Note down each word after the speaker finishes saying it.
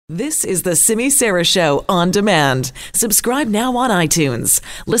This is the Simi Sara Show on demand. Subscribe now on iTunes.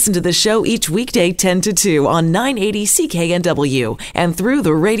 Listen to the show each weekday 10 to 2 on 980 CKNW and through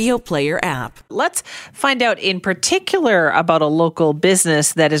the Radio Player app. Let's find out in particular about a local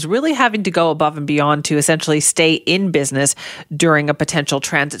business that is really having to go above and beyond to essentially stay in business during a potential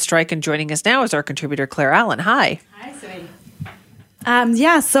transit strike. And joining us now is our contributor, Claire Allen. Hi. Hi,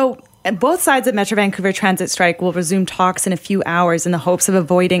 Simi. So both sides of Metro Vancouver transit strike will resume talks in a few hours in the hopes of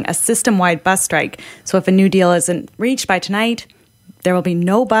avoiding a system-wide bus strike. So if a new deal isn't reached by tonight, there will be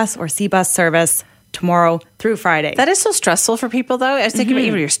no bus or C-bus service tomorrow through Friday. That is so stressful for people, though. I was thinking about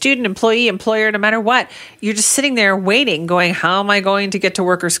even your student, employee, employer, no matter what, you're just sitting there waiting, going, how am I going to get to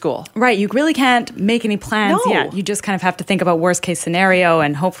work or school? Right. You really can't make any plans yet. You just kind of have to think about worst case scenario,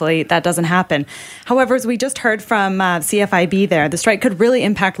 and hopefully that doesn't happen. However, as we just heard from CFIB there, the strike could really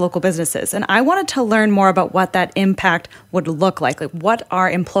impact local businesses. And I wanted to learn more about what that impact would look like. Like, what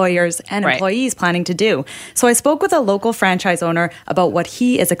are employers and employees planning to do? So I spoke with a local franchise owner about what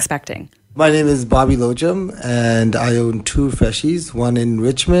he is expecting. My name is Bobby Lojam, and I own two Freshies, one in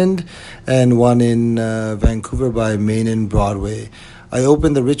Richmond and one in Vancouver by Main and Broadway. I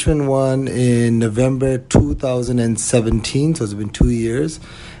opened the Richmond one in November 2017, so it's been 2 years.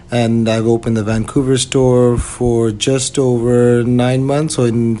 And I've opened the Vancouver store for just over 9 months, so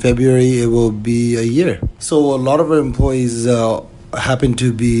in February it will be a year. So a lot of our employees happen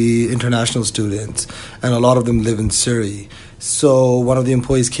to be international students, and a lot of them live in Surrey. So one of the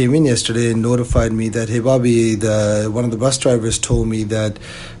employees came in yesterday and notified me that, hey, Bobby, one of the bus drivers told me that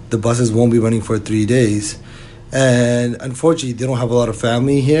the buses won't be running for 3 days. And unfortunately, they don't have a lot of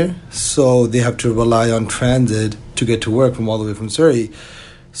family here, so they have to rely on transit to get to work from all the way from Surrey.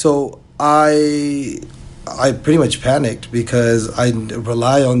 So I pretty much panicked because I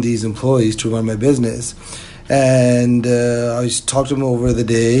rely on these employees to run my business. And I talked to them over the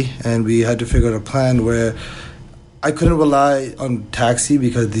day, and we had to figure out a plan where I couldn't rely on taxi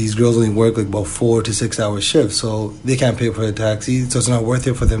because these girls only work like about 4 to 6 hour shifts, so they can't pay for a taxi, so it's not worth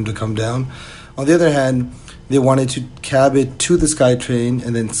it for them to come down. On the other hand, they wanted to cab it to the SkyTrain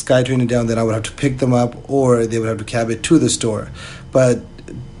and then SkyTrain it down, then I would have to pick them up, or they would have to cab it to the store. But,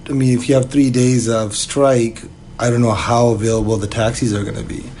 I mean, if you have 3 days of strike, I don't know how available the taxis are going to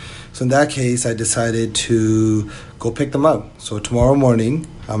be. So in that case, I decided to go pick them up. So tomorrow morning,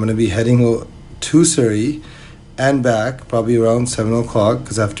 I'm going to be heading to Surrey and back, probably around 7 o'clock,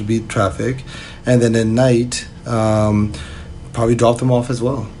 because I have to beat traffic. And then at night, probably drop them off as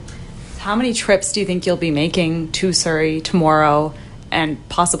well. How many trips do you think you'll be making to Surrey tomorrow and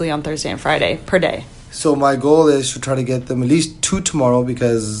possibly on Thursday and Friday per day? So my goal is to try to get them at least 2 tomorrow,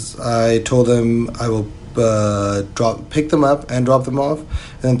 because I told them I will pick them up and drop them off.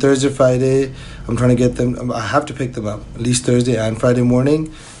 And then Thursday, Friday, I'm trying to get them. I have to pick them up at least Thursday and Friday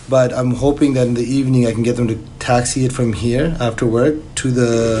morning. But I'm hoping that in the evening I can get them to taxi it from here after work to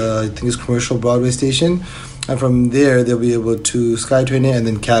the, I think it's Commercial Broadway station. And from there, they'll be able to SkyTrain it and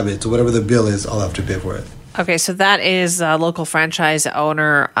then cab it. So whatever the bill is, I'll have to pay for it. Okay, so that is a local franchise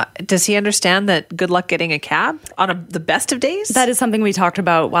owner. Does he understand that good luck getting a cab on the best of days? That is something we talked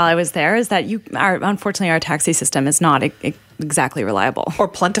about while I was there, is that unfortunately our taxi system is not exactly reliable. Or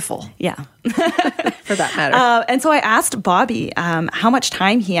plentiful. Yeah. For that matter. And so I asked Bobby how much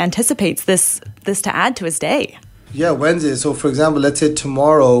time he anticipates this to add to his day. Yeah, Wednesday. So for example, let's say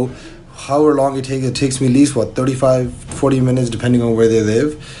tomorrow, however long it takes me at least, 35, 40 minutes, depending on where they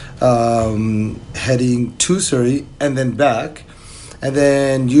live. Heading to Surrey and then back, and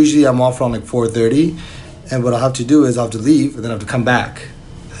then usually I'm off around like 4:30, and what I'll have to do is I'll have to leave and then I have to come back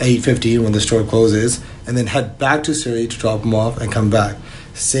at 8:15 when the store closes, and then head back to Surrey to drop them off and come back.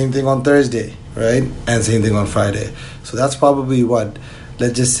 Same thing on Thursday, right? And same thing on Friday. So that's probably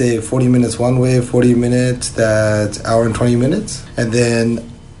let's just say 40 minutes one way, 40 minutes, that's hour and 20 minutes, and then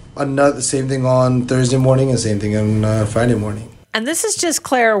another same thing on Thursday morning and same thing on Friday morning. And this is just,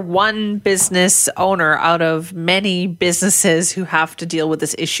 Claire, one business owner out of many businesses who have to deal with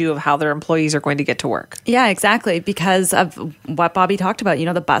this issue of how their employees are going to get to work. Yeah, exactly. Because of what Bobby talked about. You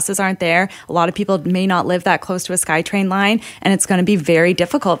know, the buses aren't there. A lot of people may not live that close to a SkyTrain line, and it's going to be very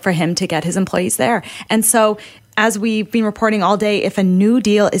difficult for him to get his employees there. And so, as we've been reporting all day, if a new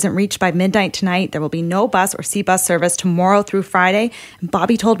deal isn't reached by midnight tonight, there will be no bus or C-bus service tomorrow through Friday.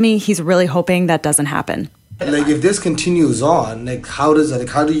 Bobby told me he's really hoping that doesn't happen. Like, if this continues on, how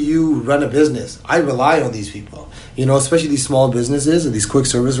do you run a business? I rely on these people, especially these small businesses and these quick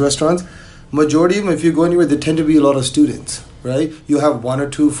service restaurants. Majority of them, if you go anywhere, there tend to be a lot of students, right? You have 1 or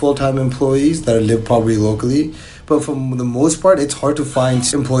 2 full-time employees that live probably locally, but for the most part, it's hard to find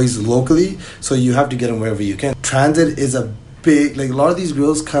employees locally, so you have to get them wherever you can. Transit is a big, like a lot of these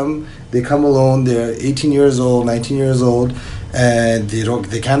girls come alone, they're 18 years old, 19 years old, and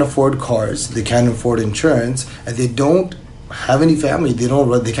they can't afford cars, they can't afford insurance, and they don't have any family. They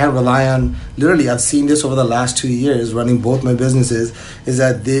can't rely on, literally I've seen this over the last 2 years running both my businesses, is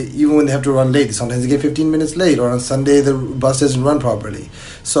that they, even when they have to run late, sometimes they get 15 minutes late, or on Sunday the bus doesn't run properly.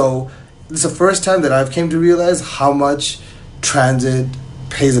 So it's the first time that I've came to realize how much transit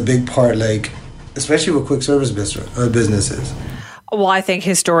plays a big part, like especially with quick service businesses. Well, I think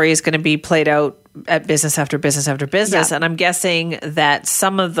his story is going to be played out at business after business after business. Yeah. And I'm guessing that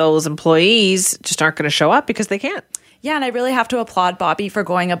some of those employees just aren't going to show up because they can't. Yeah, and I really have to applaud Bobby for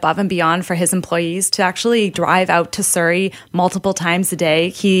going above and beyond for his employees to actually drive out to Surrey multiple times a day.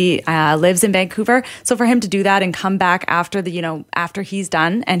 He lives in Vancouver, so for him to do that and come back after after he's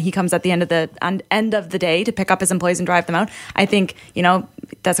done, and he comes at the end of the day to pick up his employees and drive them out. I think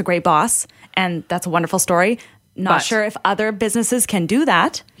that's a great boss, and that's a wonderful story. Not sure if other businesses can do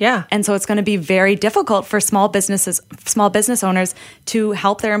that. Yeah. And so it's going to be very difficult for small business owners to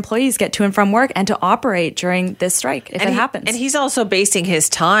help their employees get to and from work and to operate during this strike if it happens. And he's also basing his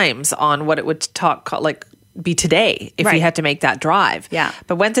times on what it would be today if he had to make that drive. Yeah.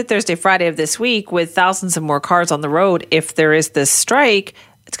 But Wednesday, Thursday, Friday of this week, with thousands of more cars on the road, if there is this strike,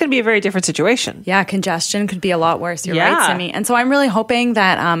 it's going to be a very different situation. Yeah, congestion could be a lot worse. You're Yeah. right, Simi. And so I'm really hoping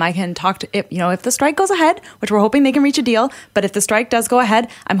that I can talk to, if the strike goes ahead, which we're hoping they can reach a deal, but if the strike does go ahead,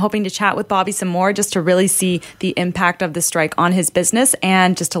 I'm hoping to chat with Bobby some more just to really see the impact of the strike on his business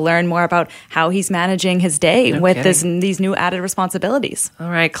and just to learn more about how he's managing his day with these new added responsibilities. All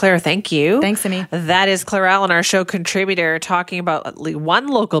right, Claire, thank you. Thanks, Simi. That is Claire Allen, our show contributor, talking about at least one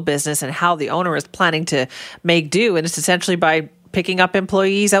local business and how the owner is planning to make do. And it's essentially by picking up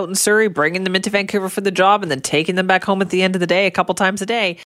employees out in Surrey, bringing them into Vancouver for the job, and then taking them back home at the end of the day a couple times a day.